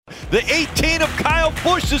The 18 of Kyle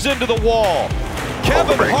Busch is into the wall.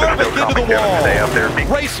 Kevin Harvick into the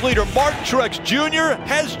wall. Race leader Mark Truex Jr.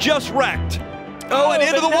 has just wrecked. Oh, and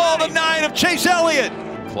into the wall, the 9 of Chase Elliott.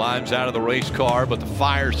 Climbs out of the race car, but the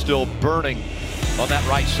fire's still burning on that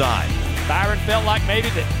right side. Byron felt like maybe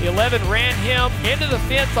the 11 ran him into the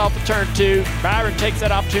fence off of turn 2. Byron takes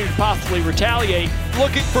that opportunity to possibly retaliate.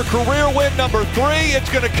 Looking for career win number 3. It's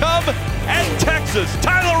going to come at Texas.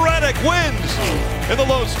 Tyler Reddick wins in the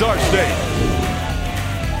Lone Star State.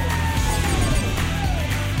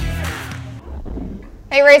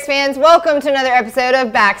 Hey race fans, welcome to another episode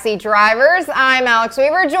of Backseat Drivers. I'm Alex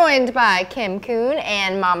Weaver, joined by Kim Kuhn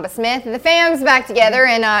and Mamba Smith. The fam's back together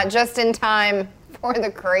and just in time for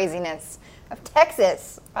the craziness of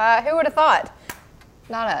Texas. Who would have thought?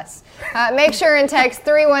 Not us. Make sure and text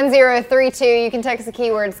 31032. You can text the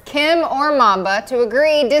keywords Kim or Mamba to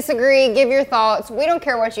agree, disagree, give your thoughts. We don't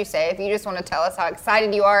care what you say. If you just want to tell us how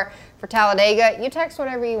excited you are for Talladega, you text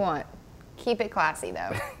whatever you want. Keep it classy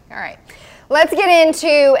though. All right. Let's get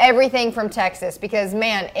into everything from Texas because,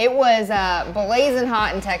 man, it was blazing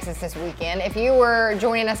hot in Texas this weekend. If you were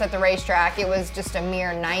joining us at the racetrack, it was just a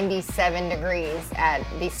mere 97 degrees at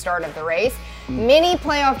the start of the race. Many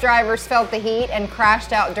playoff drivers felt the heat and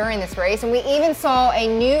crashed out during this race, and we even saw a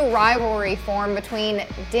new rivalry form between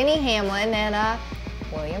Denny Hamlin and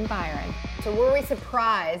William Byron. So were we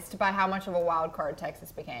surprised by how much of a wild card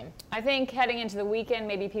Texas became? I think heading into the weekend,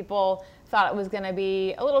 maybe people thought it was going to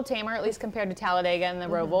be a little tamer, at least compared to Talladega and the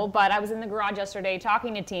Roval. But I was in the garage yesterday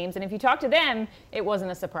talking to teams, and if you talk to them, it wasn't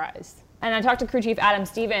a surprise. And I talked to crew chief Adam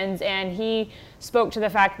Stevens, and he spoke to the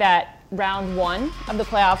fact that round 1 of the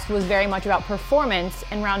playoffs was very much about performance,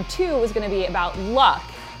 and round 2 was going to be about luck.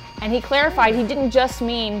 And he clarified he didn't just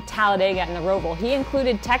mean Talladega and the Roval. He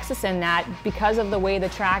included Texas in that because of the way the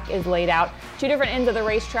track is laid out. 2 different ends of the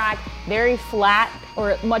racetrack, very flat,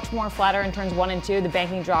 or much more flatter in turns 1 and 2. The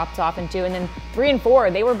banking drops off in 2. And then 3 and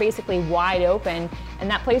 4, they were basically wide open. And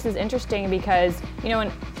that place is interesting because, you know,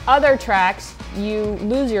 in other tracks, you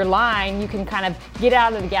lose your line, you can kind of get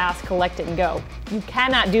out of the gas, collect it, and go. You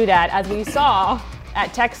cannot do that, as we saw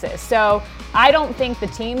at Texas. So I don't think the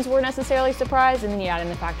teams were necessarily surprised, and then you add in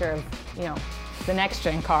the factor of, you know, the next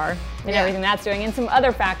gen car and everything that's doing, and some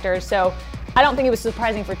other factors. So I don't think it was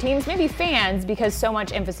surprising for teams, maybe fans, because so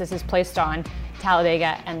much emphasis is placed on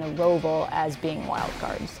Talladega and the Roval as being wild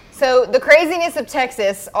cards. So the craziness of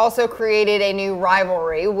Texas also created a new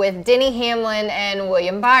rivalry with Denny Hamlin and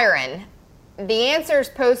William Byron. The answers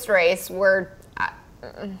post-race were,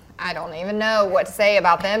 I don't even know what to say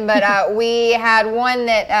about them, but we had one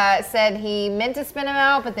that said he meant to spin him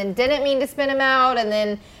out, but then didn't mean to spin him out, and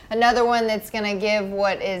then another one that's going to give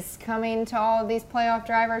what is coming to all of these playoff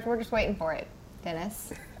drivers. We're just waiting for it,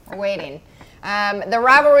 Dennis. We're waiting. The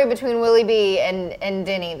rivalry between Willie B and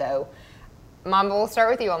Denny, though. Mamba, we'll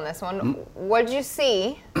start with you on this one. What did you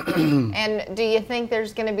see, and do you think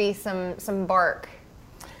there's going to be some bark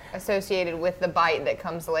associated with the bite that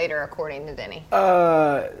comes later, according to Denny?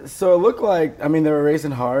 So it looked like, I mean, they were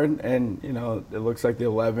racing hard, and, you know, it looks like the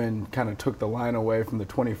 11 kind of took the line away from the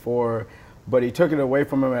 24, but he took it away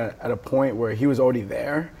from him at a point where he was already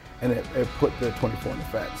there, and it put the 24 in the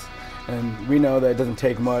fence. And we know that it doesn't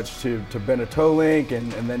take much to bend a toe link,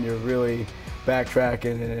 and then you're really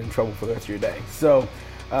backtracking and in trouble for the rest of your day. So,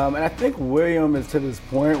 and I think William is to this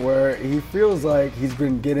point where he feels like he's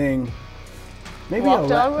been getting maybe maybe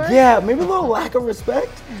a little lack of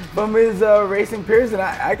respect from his racing peers, and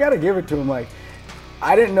I got to give it to him. Like,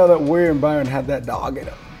 I didn't know that William Byron had that dog in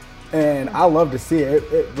him, and I love to see it.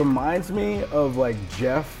 It reminds me of like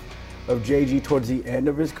Jeff of JG towards the end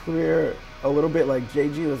of his career a little bit. Like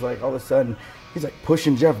JG was like all of a sudden he's like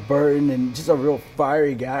pushing Jeff Burton and just a real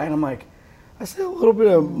fiery guy, and I'm like, I see a little bit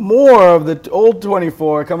of more of the old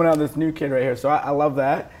 24 coming out of this new kid right here. So I love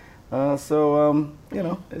that. You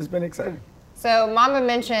know, it's been exciting. So Mamba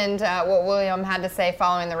mentioned what William had to say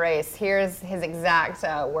following the race. Here's his exact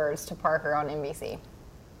words to Parker on NBC.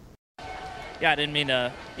 Yeah, I didn't mean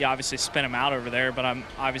to, obviously spin him out over there, but I'm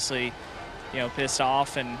obviously, pissed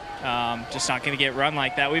off and just not going to get run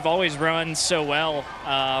like that. We've always run so well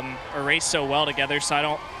or raced so well together, so I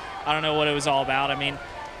don't know what it was all about. I mean,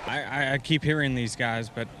 I keep hearing these guys,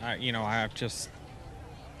 but I'll just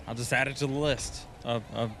add it to the list of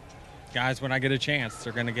guys. When I get a chance,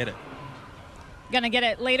 they're going to get it. Going to get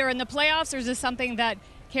it later in the playoffs, or is this something that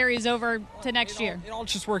carries over to next year? It all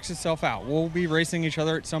just works itself out. We'll be racing each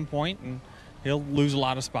other at some point, and he'll lose a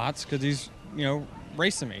lot of spots because he's,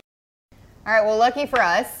 racing me. All right, well, lucky for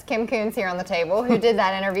us, Kim Kuhn's here on the table, who did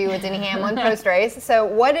that interview with Denny Hamlin post-race. So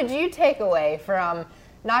what did you take away from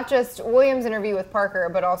not just Williams' interview with Parker,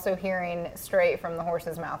 but also hearing straight from the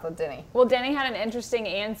horse's mouth with Denny. Well, Denny had an interesting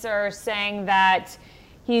answer saying that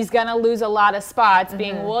he's going to lose a lot of spots,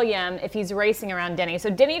 being William, if he's racing around Denny.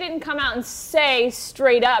 So Denny didn't come out and say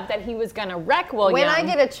straight up that he was going to wreck William. When I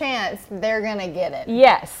get a chance, they're going to get it.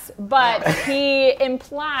 Yes, but he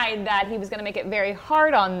implied that he was going to make it very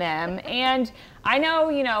hard on them. And I know,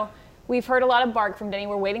 you know, we've heard a lot of bark from Denny.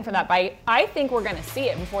 We're waiting for that. But I think we're going to see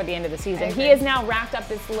it before the end of the season. He has now racked up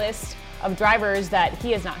this list of drivers that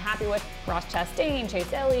he is not happy with. Ross Chastain,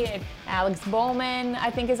 Chase Elliott, Alex Bowman,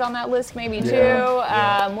 I think is on that list maybe too.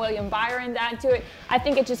 William Byron to add to it. I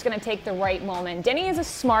think it's just going to take the right moment. Denny is a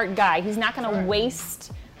smart guy. He's not going to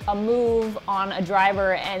waste a move on a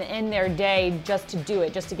driver and end their day just to do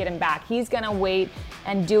it, just to get him back. He's going to wait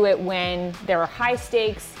and do it when there are high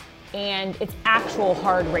stakes and it's actual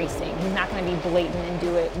hard racing. He's not going to be blatant and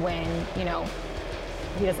do it when, you know,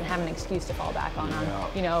 he doesn't have an excuse to fall back on,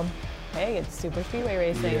 you know, hey, it's super speedway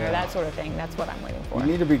racing or that sort of thing. That's what I'm waiting for. You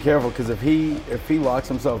need to be careful because if he locks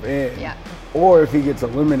himself in or if he gets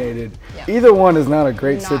eliminated, either one is not a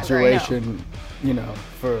great situation, you know,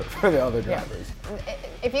 for the other drivers.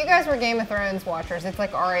 If you guys were Game of Thrones watchers, it's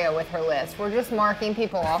like Arya with her list. We're just marking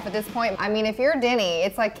people off at this point. I mean, if you're Denny,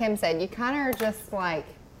 it's like Kim said, you kind of are just like...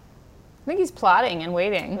 I think he's plotting and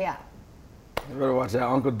waiting. Yeah. You better watch that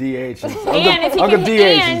Uncle DH.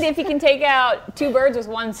 And if he can take out two birds with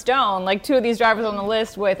one stone, like two of these drivers on the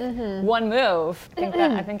list with one move,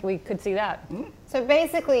 I think we could see that. So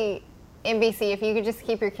basically, NBC, if you could just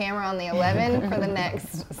keep your camera on the 11 for the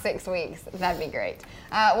next 6 weeks, that'd be great.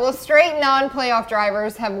 Well, straight non-playoff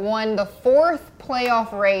drivers have won the 4th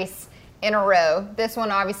playoff race in a row. This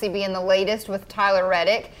one obviously being the latest with Tyler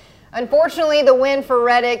Reddick. Unfortunately, the win for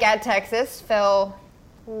Reddick at Texas fell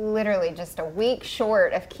literally just a week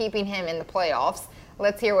short of keeping him in the playoffs.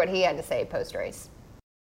 Let's hear what he had to say post-race.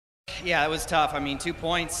 Yeah, it was tough. I mean, 2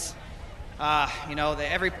 points. You know,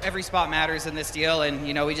 every spot matters in this deal, and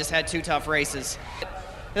you know, we just had 2 tough races.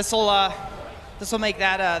 This will make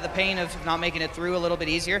that the pain of not making it through a little bit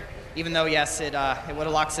easier. Even though, yes, it would have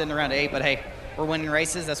locked us in around 8, but hey, we're winning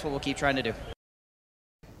races. That's what we'll keep trying to do.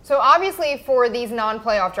 So obviously for these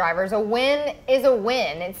non-playoff drivers, a win is a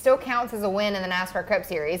win. It still counts as a win in the NASCAR Cup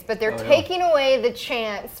Series, but they're taking away the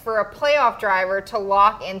chance for a playoff driver to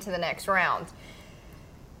lock into the next round.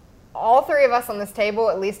 All 3 of us on this table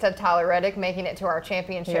at least had Tyler Reddick making it to our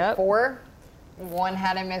championship 4. One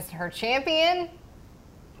had him as her champion.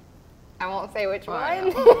 I won't say which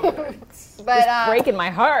one. But it's breaking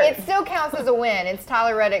my heart. It still counts as a win. It's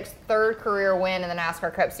Tyler Reddick's 3rd career win in the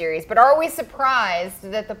NASCAR Cup Series. But are we surprised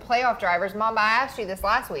that the playoff drivers, Mamba, I asked you this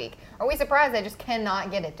last week, are we surprised they just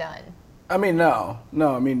cannot get it done? I mean, no.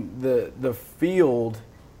 I mean, the field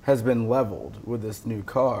has been leveled with this new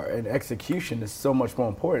car, and execution is so much more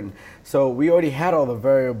important. So we already had all the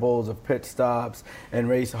variables of pit stops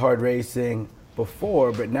and hard racing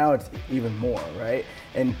before, but now it's even more, right?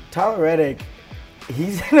 And Tyler Reddick,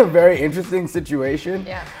 he's in a very interesting situation.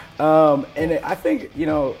 Yeah. And I think, you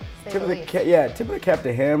know, tip of the cap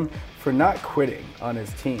to him for not quitting on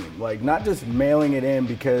his team. Like, not just mailing it in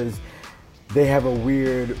because they have a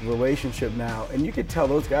weird relationship now. And you could tell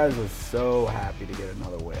those guys are so happy to get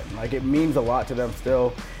another win. Like, it means a lot to them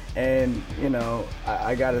still. And, you know,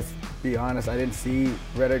 I got to be honest, I didn't see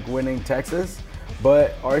Reddick winning Texas.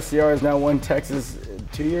 But RCR has now won Texas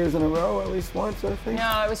 2 years in a row, at least once, I think.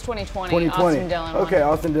 No, it was 2020. Austin Dillon won. Okay,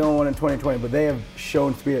 Austin Dillon won in 2020, but they have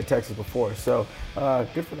shown speed at Texas before, so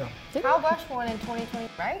good for them. Kyle Busch won in 2020,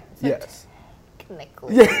 right? So yes.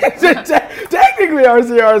 Technically. Yeah, technically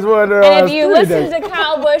RCR's won. And if you listen to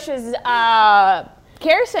Kyle Busch's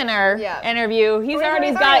Care Center interview, he's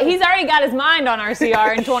already got his mind on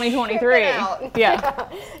RCR in 2023.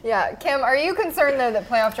 Yeah. Kim, are you concerned though that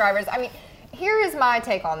playoff drivers? I mean, here is my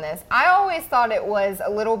take on this. I always thought it was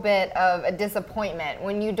a little bit of a disappointment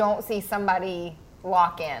when you don't see somebody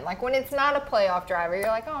lock in. Like when it's not a playoff driver, you're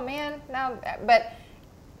like, oh man, no. But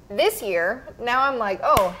this year, now I'm like,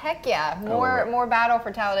 oh heck yeah, more battle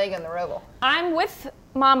for Talladega and the Roval. I'm with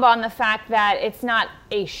Mamba on the fact that it's not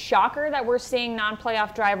a shocker that we're seeing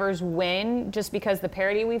non-playoff drivers win just because the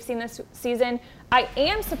parity we've seen this season. I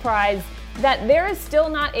am surprised that there is still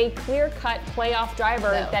not a clear-cut playoff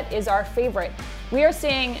driver that is our favorite. We are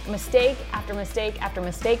seeing mistake after mistake after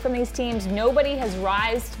mistake from these teams. Nobody has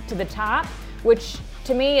risen to the top, which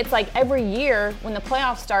to me, it's like every year when the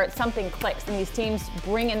playoffs start, something clicks and these teams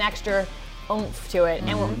bring an extra oomph to it.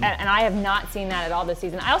 And I have not seen that at all this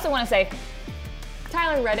season. I also want to say,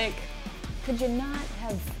 Tyler Reddick, could you not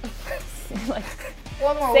have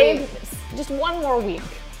one more saved week? Just one more week?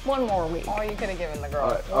 One more week. Oh, you could have given the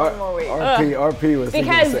girl one more week. RP was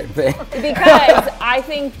thinking the same thing. Because I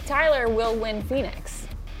think Tyler will win Phoenix.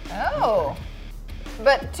 Oh.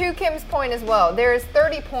 But to Kim's point as well, there's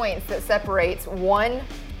 30 points that separates 1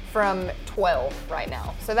 from 12 right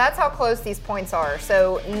now. So that's how close these points are.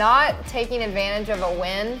 So not taking advantage of a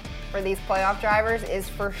win for these playoff drivers is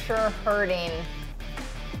for sure hurting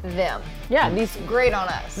them. Yeah, these great on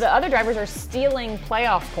us. The other drivers are stealing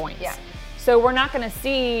playoff points. Yeah. So we're not going to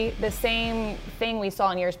see the same thing we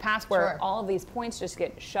saw in years past where all of these points just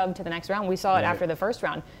get shoved to the next round. We saw it after the first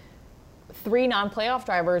round. 3 non-playoff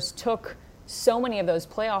drivers took so many of those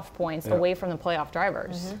playoff points away from the playoff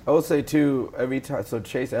drivers. I will say too, every time, so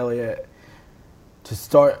Chase Elliott to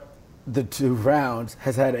start the 2 rounds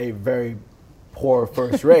has had a very poor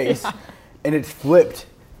first race, and it's flipped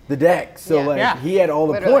the deck. So he had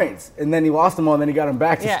all the points, and then he lost them all, and then he got them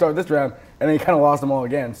back to start this round, and then he kind of lost them all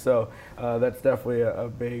again. So that's definitely a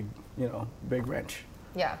big, big wrench.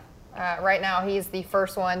 Yeah. Right now, he's the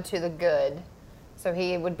first one to the good. So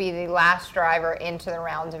he would be the last driver into the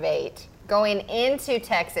round of 8. Going into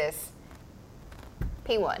Texas,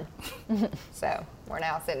 P1. So we're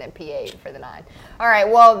now sitting at P8 for the 9. All right,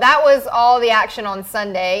 well, that was all the action on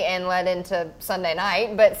Sunday and led into Sunday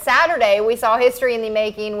night. But Saturday, we saw history in the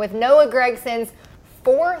making with Noah Gregson's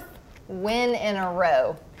 4th win in a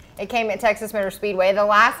row. It came at Texas Motor Speedway. The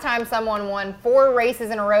last time someone won 4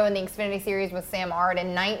 races in a row in the Xfinity Series was Sam Ard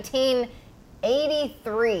in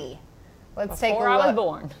 1983. Let's take a look. Before I was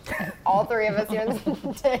born. All 3 of us here at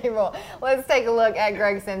the table. Let's take a look at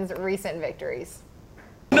Gregson's recent victories.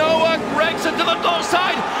 Noah Gregson to the goal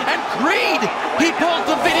side, and Creed, he pulls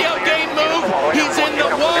the video game move. He's in the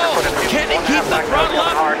wall. Can he keep the throttle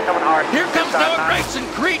up? Here comes Noah Gregson.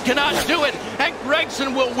 Creed cannot do it, and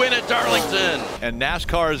Gregson will win at Darlington. And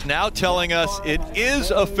NASCAR is now telling us it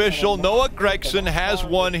is official. Noah Gregson has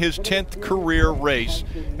won his 10th career race,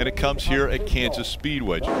 and it comes here at Kansas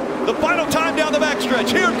Speedway. The final time down the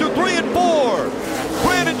backstretch, here through 3 and 4.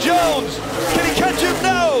 Brandon Jones, can he catch him?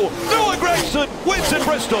 No! Noah Gregson wins at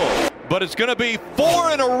Bristol. But it's going to be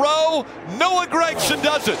 4 in a row. Noah Gregson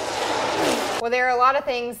does it. Well, there are a lot of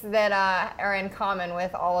things that are in common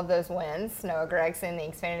with all of those wins. Noah Gregson, the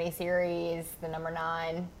Xfinity Series, the number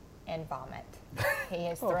 9, and vomit. He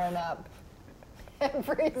has thrown up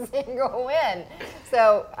every single win.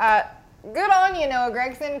 So good on you, Noah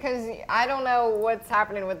Gregson, because I don't know what's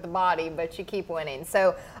happening with the body, but you keep winning.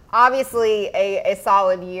 So obviously a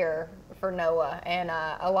solid year for Noah, and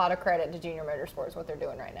a lot of credit to Junior Motorsports, what they're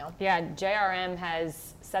doing right now. Yeah, JRM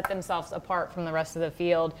has set themselves apart from the rest of the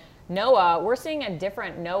field. Noah, we're seeing a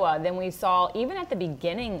different Noah than we saw even at the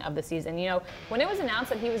beginning of the season. When it was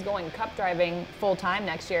announced that he was going Cup driving full-time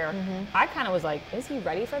next year, I kind of was like, is he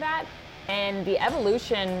ready for that? And the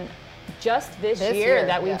evolution just this year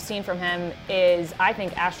that we've seen from him is, I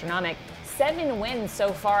think, astronomical. 7 wins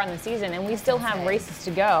so far on the season, and we still have races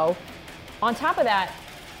to go. On top of that,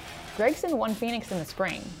 Gregson won Phoenix in the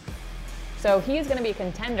spring. So he is going to be a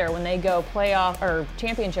contender when they go playoff or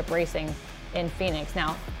championship racing in Phoenix.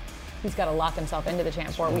 Now, he's got to lock himself into the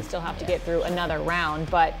Champ 4. We still have to get through another round,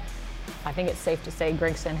 but I think it's safe to say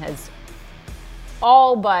Gregson has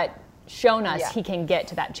all but shown us he can get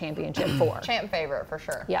to that championship 4. Champ favorite for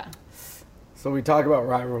sure. Yeah. So we talk about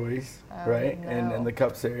rivalries, right? And the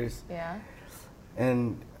Cup Series. Yeah.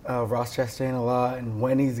 And Ross Chastain a lot, and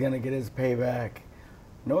when he's going to get his payback.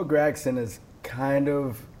 Noah Gregson has kind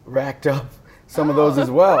of racked up some of those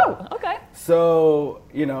as well. Oh, okay. So,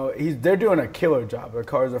 they're doing a killer job. Their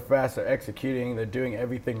cars are fast, they're executing, they're doing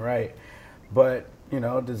everything right. But,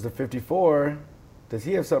 does the 54, does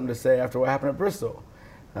he have something to say after what happened at Bristol?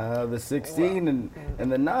 The 16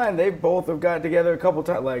 and the 9, they both have got together a couple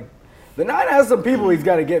times. Like, the 9 has some people he's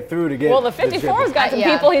got to get through to get. Well, the 54's got some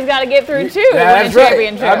people he's got to get through too. That's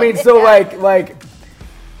right. I mean, so like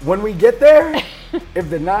when we get there, if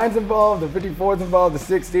the 9's involved, the 54's involved, the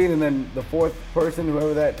 16, and then the 4th person,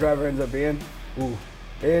 whoever that driver ends up being,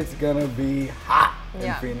 it's gonna be hot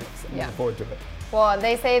in Phoenix. I'm looking forward to it. Well,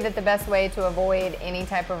 they say that the best way to avoid any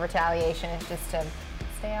type of retaliation is just to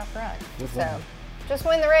stay out front. Just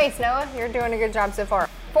win the race, Noah. You're doing a good job so far.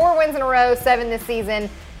 4 wins in a row, 7 this season.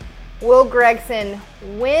 Will Gregson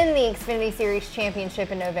win the Xfinity Series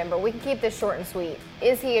championship in November? We can keep this short and sweet.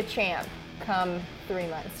 Is he a champ come 3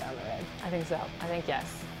 months down the road? I think so. I think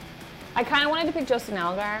yes. I kind of wanted to pick Justin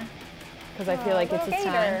Allgaier because I feel like it's his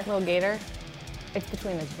time. Little Gator. It's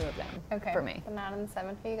between the 2 of them for me. The 9 and the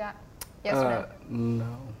 7. Who you got? Yes or no?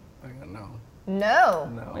 No. I got no. No?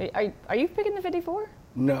 No. Are you picking the 54?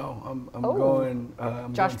 No, I'm going.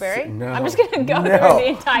 Josh Berry? No. I'm just going to go through the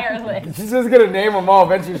entire list. She's just going to name them all.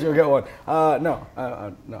 Eventually she'll get one. No.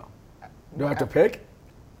 Do I have to pick?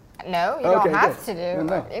 No, you don't have to do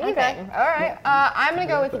anything. Okay. All right. I'm going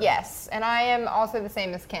to go with yes. And I am also the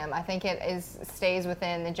same as Kim. I think it stays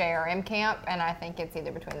within the JRM camp, and I think it's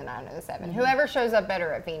either between the 9 or the 7. Mm-hmm. Whoever shows up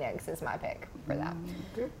better at Phoenix is my pick for that.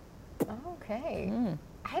 Okay.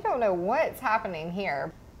 I don't know what's happening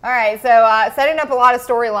here. All right, so setting up a lot of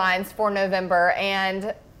storylines for November.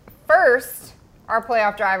 And first, our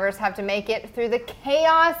playoff drivers have to make it through the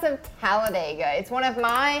chaos of Talladega. It's one of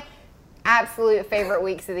my absolute favorite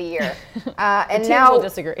weeks of the year. And now will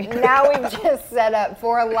disagree. Now we've just set up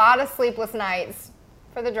for a lot of sleepless nights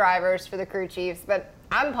for the drivers, for the crew chiefs, but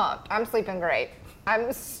I'm pumped. I'm sleeping great.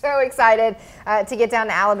 I'm so excited to get down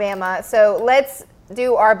to Alabama. So let's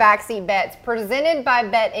do our backseat bets presented by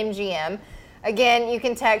BetMGM. Again, you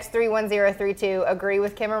can text 31032, agree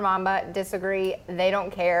with Kim or Mamba, disagree, they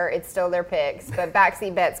don't care, it's still their picks, but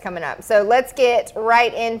backseat bets coming up. So let's get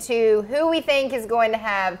right into who we think is going to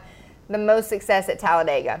have the most success at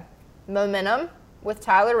Talladega. Momentum with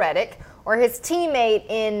Tyler Reddick, or his teammate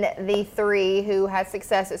in the 3 who has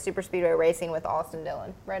success at Superspeedway Racing with Austin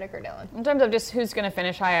Dillon. Reddick or Dillon? In terms of just who's going to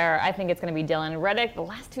finish higher, I think it's going to be Dillon. Reddick, the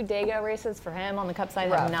last 2 Dega races for him on the Cup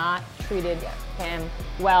side have not treated him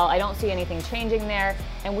well. I don't see anything changing there,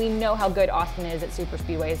 and we know how good Austin is at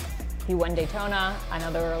Superspeedways. He won Daytona. I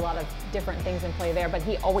know there were a lot of different things in play there, but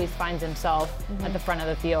he always finds himself at the front of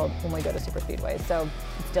the field when we go to Superspeedways. So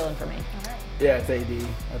it's Dillon for me. All right. Yeah, it's AD.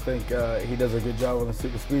 I think he does a good job on the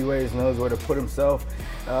super speedways, knows where to put himself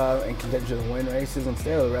in contention to win races and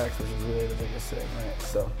stay on the racks, which is really the biggest thing, right?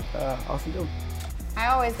 So, Austin Dillon. I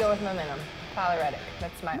always go with momentum. Tyler Reddick.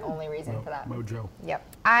 That's my only reason for that. Mojo.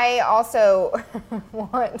 Yep. I also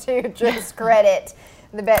want to just credit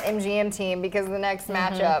the BetMGM team because the next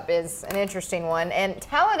matchup is an interesting one. And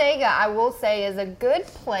Talladega, I will say, is a good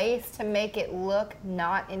place to make it look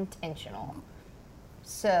not intentional.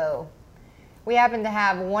 So we happen to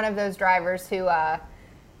have one of those drivers who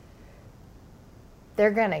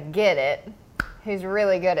they're going to get it, who's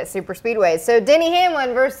really good at super speedways. So Denny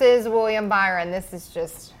Hamlin versus William Byron. This is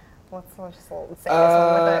just, let's just say this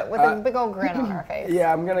one with a big old grin on our face.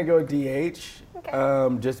 Yeah, I'm going to go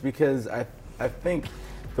DH, just because I think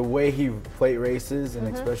the way he plate races, and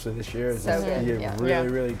especially this year, is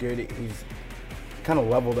really good. He's kind of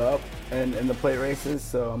leveled up in the plate races,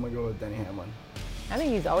 so I'm going to go with Denny Hamlin. I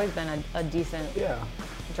think he's always been a decent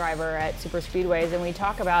driver at super speedways, and we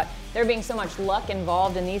talk about there being so much luck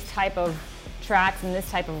involved in these type of tracks and this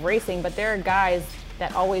type of racing, but there are guys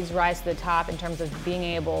that always rise to the top in terms of being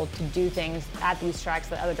able to do things at these tracks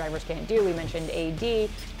that other drivers can't do. We mentioned AD.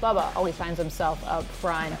 Bubba always finds himself up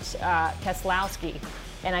front. Keselowski.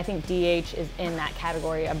 And I think DH is in that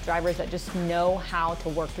category of drivers that just know how to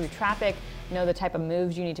work through traffic, know the type of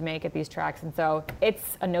moves you need to make at these tracks. And so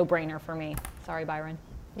it's a no-brainer for me. Sorry, Byron.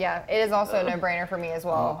 Yeah, it is also a no-brainer for me as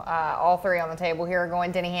well. All 3 on the table here are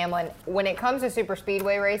going Denny Hamlin. When it comes to super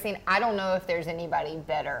speedway racing, I don't know if there's anybody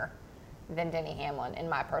better than Denny Hamlin, in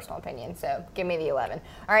my personal opinion. So give me the 11.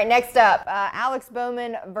 All right, next up, Alex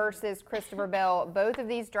Bowman versus Christopher Bell. Both of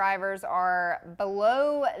these drivers are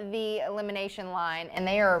below the elimination line, and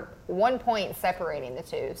they are 1 point separating the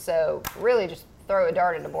two. So really just throw a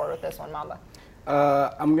dart at the board with this one, Mamba.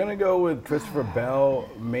 I'm going to go with Christopher Bell,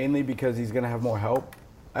 mainly because he's going to have more help,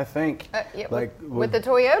 I think. With the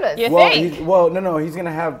Toyotas. You think? No, he's going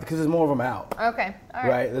to have, because there's more of them out. Okay, all right.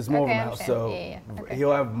 Right, there's more of them out, so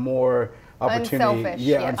he'll have more opportunity.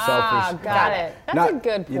 Unselfish, Unselfish. Got it. That's a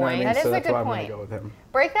good point. You know what I mean? That is so a that's good why I'm point. going to go with him.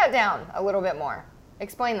 Break that down a little bit more.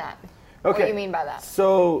 Explain that. Okay. What do you mean by that?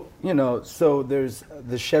 So, so there's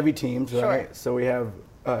the Chevy teams, right? Sure. So we have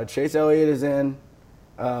Chase Elliott is in,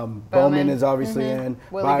 Bowman is obviously in,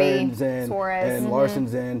 Willie Byron's B, in, Suarez. and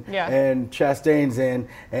Larson's in, and Chastain's in,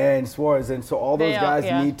 and Suarez in. So all those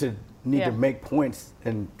guys need to make points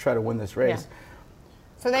and try to win this race.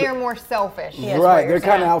 So they are more selfish. Right, they're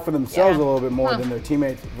kind of out for themselves a little bit more than their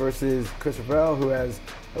teammates versus Christopher Bell, who has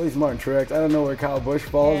at least Martin Truex. I don't know where Kyle Busch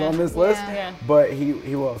falls on this list, but he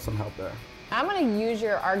will have some help there. I'm going to use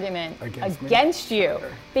your argument against you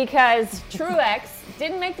because Truex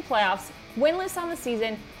didn't make the playoffs, winless on the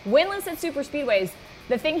season, winless at super speedways.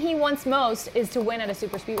 The thing he wants most is to win at a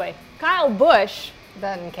super speedway. Kyle Busch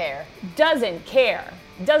doesn't care.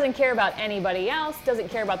 Doesn't care about anybody else, doesn't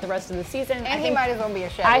care about the rest of the season. And he might as well be a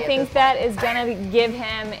Chevy. I think that is going to give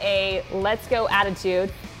him a let's go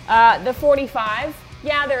attitude. The 45,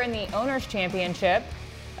 they're in the Owners' Championship,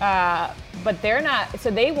 but they're not,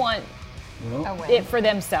 so they want it for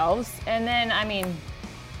themselves. And then,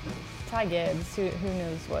 Ty Gibbs, who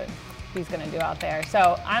knows what he's going to do out there.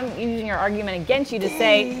 So I'm using your argument against you to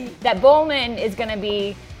say that Bowman is going to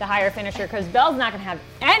be the higher finisher because Bell's not going to have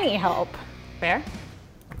any help. Fair?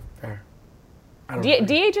 Fair.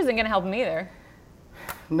 DH isn't going to help him either.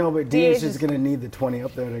 No, but DH is going to need the 20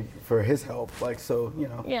 up there for his help. Like, so, you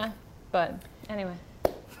know. Yeah, but anyway.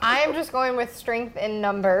 I am just going with strength in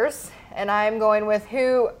numbers, and I'm going with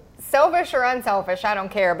who, selfish or unselfish, I don't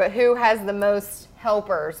care, but who has the most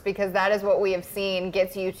helpers, because that is what we have seen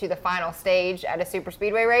gets you to the final stage at a super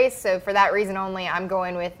speedway race. So for that reason only, I'm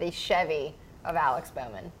going with the Chevy of Alex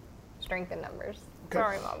Bowman. Strength in numbers. Okay.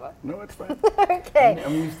 Sorry, Mama. No, it's fine. Okay.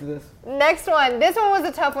 I'm used to this. Next one. This one was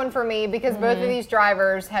a tough one for me because both of these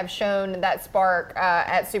drivers have shown that spark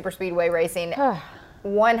at super speedway racing.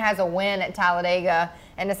 One has a win at Talladega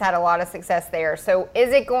and has had a lot of success there. So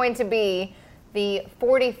is it going to be the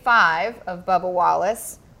 45 of Bubba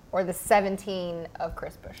Wallace or the 17 of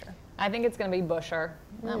Chris Buescher? I think it's going to be Buescher.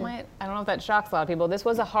 I don't know if that shocks a lot of people. This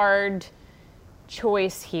was a hard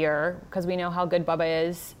choice here because we know how good Bubba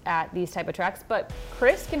is at these type of tracks, but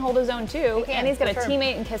Chris can hold his own too, and he's got a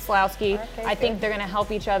teammate in Keselowski. Okay, I think they're going to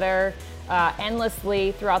help each other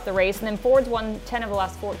endlessly throughout the race, and then Ford's won 10 of the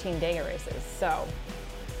last 14 Dega races, so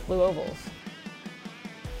blue ovals.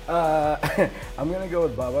 I'm going to go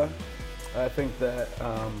with Bubba. I think that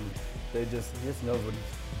he just knows what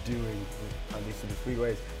he's doing on these super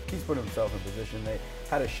speedways. Keeps putting himself in position. They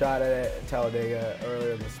had a shot at it at Talladega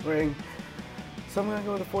earlier in the spring. So I'm going to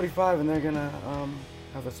go with the 45, and they're going to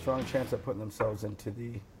have a strong chance at putting themselves into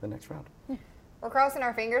the next round. We're crossing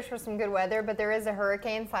our fingers for some good weather, but there is a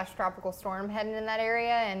hurricane/tropical storm heading in that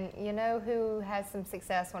area, and you know who has some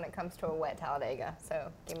success when it comes to a wet Talladega.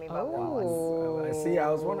 So give me Bubba Wallace. I see. I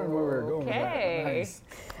was wondering where we were going with that. Nice.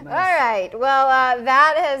 All right. Well,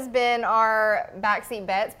 that has been our backseat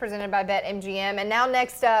bets presented by BetMGM, and now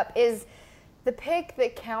next up is the pick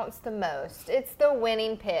that counts the most. It's the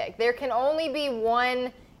winning pick. There can only be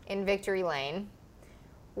one in victory lane.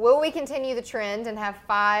 Will we continue the trend and have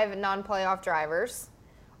 5 non-playoff drivers?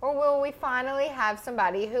 Or will we finally have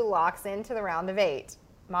somebody who locks into the round of 8?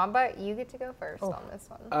 Mamba, you get to go first on this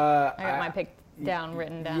one. I got my pick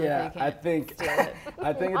written down. Yeah, so you I think steal it.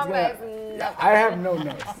 it's gonna. I have no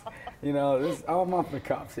notes. You know, I'm off the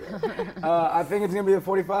cuffs here. I think it's gonna be a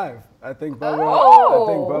 45. I think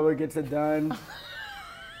Bubba gets it done.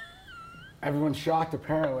 Everyone's shocked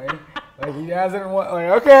apparently. Like he hasn't won. Like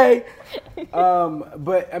okay,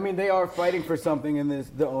 but I mean they are fighting for something in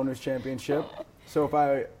the owners' championship. So if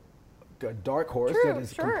a dark horse that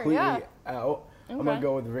is completely out, I'm gonna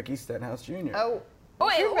go with Ricky Stenhouse Jr. Oh.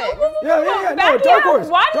 Wait, yeah. No, dark horse.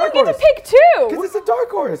 Why do dark you get horse. to pick 2? Because it's a dark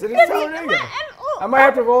horse. It is Talladega. I might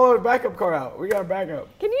have to roll a backup car out. We got a backup.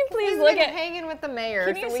 Can you please look at hanging with the mayor?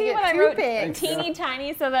 Can you so we see get what I 2 wrote? Picks. Teeny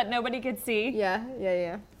tiny so that nobody could see. Yeah.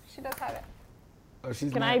 She does have it. Oh,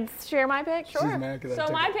 she's Can mad. I share my pick? Sure. She's mad 'cause I So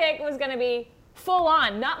took my it. pick was going to be full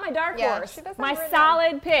on, not my dark horse. she does have My it written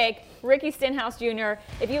solid pick, Ricky Stenhouse Jr.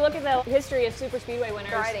 If you look at the history of Super Speedway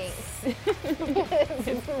winners,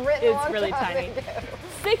 it's really tiny.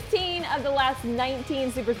 16 of the last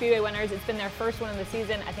 19 Super Speedway winners. It's been their first one of the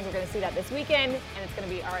season. I think we're going to see that this weekend, and it's going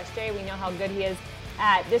to be RSJ. We know how good he is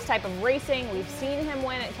at this type of racing. We've seen him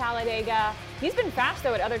win at Talladega. He's been fast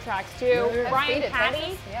though at other tracks too. Brian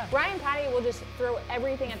Patty will just throw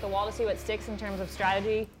everything at the wall to see what sticks in terms of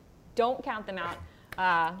strategy. Don't count them out.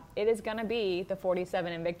 It is going to be the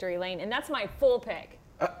 47 in victory lane, and that's my full pick.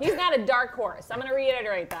 He's not a dark horse. I'm going to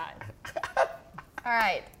reiterate that. All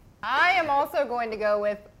right. I am also going to go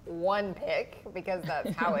with one pick because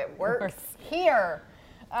that's how it works here.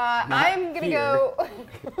 I'm going to go.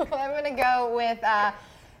 I'm going to go with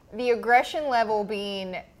the aggression level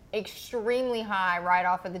being extremely high right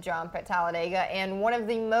off of the jump at Talladega, and one of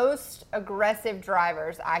the most aggressive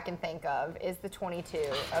drivers I can think of is the 22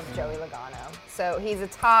 of Joey Logano. So he's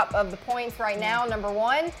atop of the points right now, number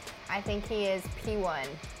 1. I think he is P1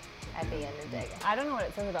 at the end of the day. I don't know what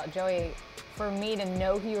it says about Joey for me to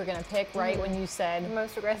know who you were going to pick right when you said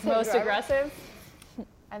most aggressive. Aggressive.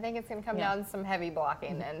 I think it's going to come down to some heavy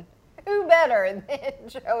blocking, and who better than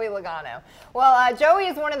Joey Logano? Well, Joey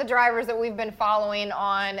is one of the drivers that we've been following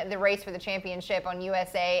on the Race for the Championship on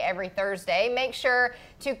USA every Thursday. Make sure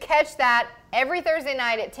to catch that every Thursday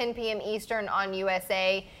night at 10 p.m. Eastern on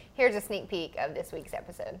USA. Here's a sneak peek of this week's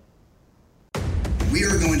episode. We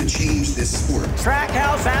are going to change this sport.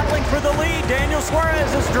 Trackhouse battling for the lead. Daniel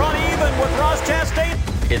Suarez is drawn even with Ross Chastain.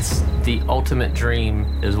 It's the ultimate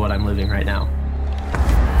dream is what I'm living right now.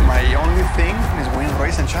 My only thing is win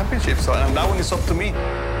race and championship, so and that one is up to me.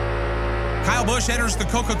 Kyle Busch enters the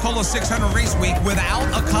Coca-Cola 600 race week without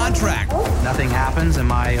a contract. Nothing happens.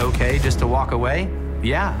 Am I okay just to walk away?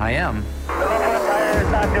 Yeah, I am. The front tire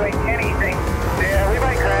is not doing anything. Yeah, we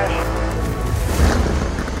might crash.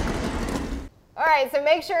 All right, so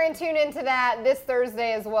make sure and tune into that this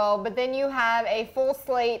Thursday as well. But then you have a full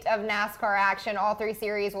slate of NASCAR action. All 3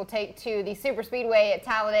 series will take to the Super Speedway at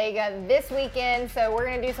Talladega this weekend. So we're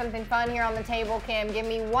going to do something fun here on the table. Kim, give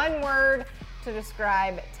me one word to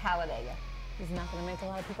describe Talladega. It's not going to make a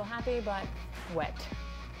lot of people happy, but wet.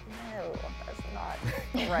 No, that's not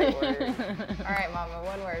the right word. All right, Mama,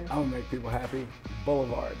 one word. I'll make people happy.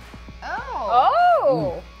 Boulevard.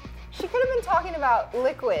 Oh. She could have been talking about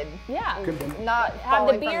liquid. Yeah. Not have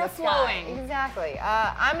the falling beer from the sky. flowing. Exactly.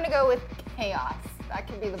 I'm going to go with chaos. That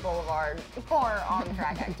could be the boulevard or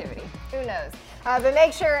on-track activity. Who knows? But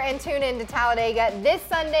make sure and tune in to Talladega this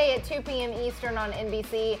Sunday at 2 p.m. Eastern on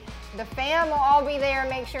NBC. The fam will all be there.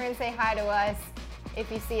 Make sure and say hi to us. If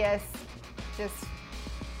you see us, just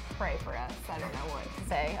pray for us. I don't know what to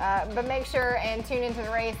say. But make sure and tune into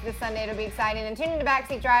the race this Sunday. It'll be exciting. And tune into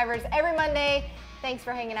Backseat Drivers every Monday. Thanks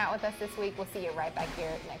for hanging out with us this week. We'll see you right back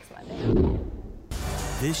here next Monday.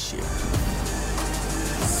 This year,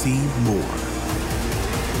 see more.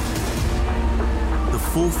 The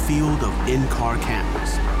full field of in-car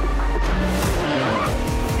cameras.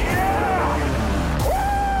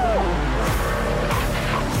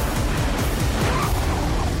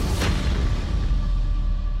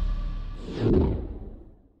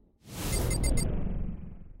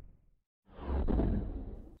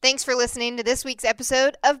 Thanks for listening to this week's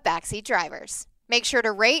episode of Backseat Drivers. Make sure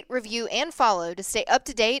to rate, review, and follow to stay up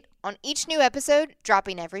to date on each new episode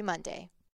dropping every Monday.